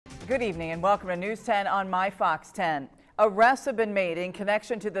Good evening and welcome to News 10 on My Fox 10. Arrests have been made in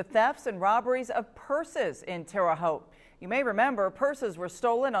connection to the thefts and robberies of purses in Terre Haute. You may remember purses were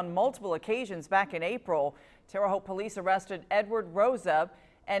stolen on multiple occasions back in April. Terre Haute police arrested Edward Rosa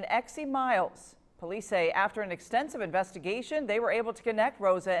and Exie Miles. Police say after an extensive investigation, they were able to connect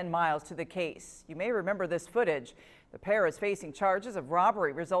Rosa and Miles to the case. You may remember this footage. The pair is facing charges of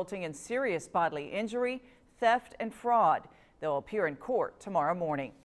robbery resulting in serious bodily injury, theft, and fraud. They'll appear in court tomorrow morning.